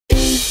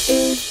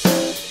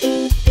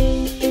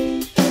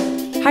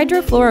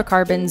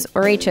Hydrofluorocarbons,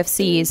 or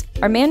HFCs,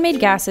 are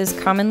man-made gases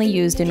commonly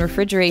used in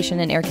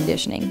refrigeration and air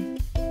conditioning.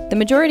 The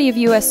majority of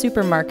U.S.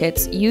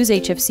 supermarkets use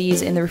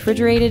HFCs in the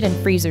refrigerated and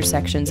freezer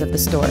sections of the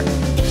store.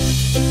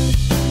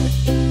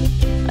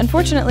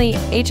 Unfortunately,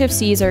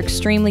 HFCs are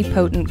extremely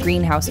potent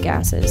greenhouse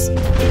gases.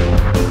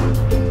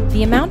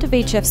 The amount of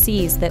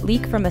HFCs that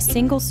leak from a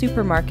single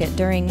supermarket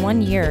during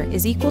 1 year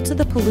is equal to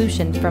the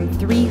pollution from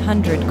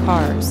 300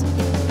 cars.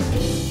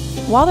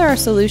 While there are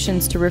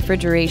solutions to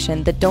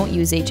refrigeration that don't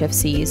use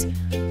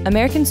HFCs,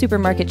 American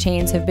supermarket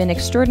chains have been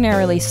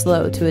extraordinarily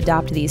slow to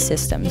adopt these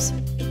systems.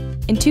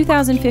 In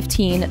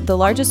 2015, the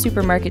largest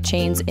supermarket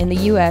chains in the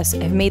U.S.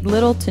 have made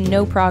little to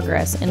no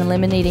progress in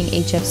eliminating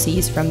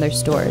HFCs from their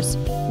stores.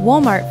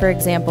 Walmart, for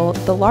example,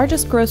 the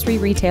largest grocery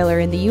retailer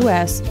in the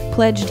U.S.,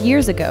 pledged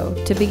years ago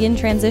to begin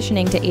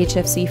transitioning to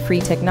HFC-free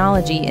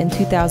technology in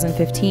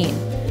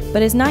 2015,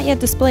 but has not yet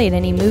displayed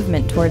any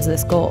movement towards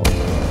this goal.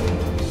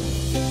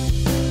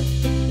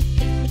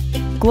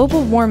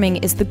 Global warming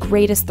is the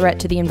greatest threat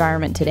to the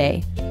environment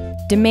today.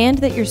 Demand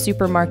that your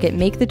supermarket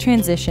make the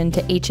transition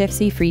to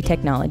HFC-free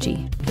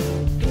technology.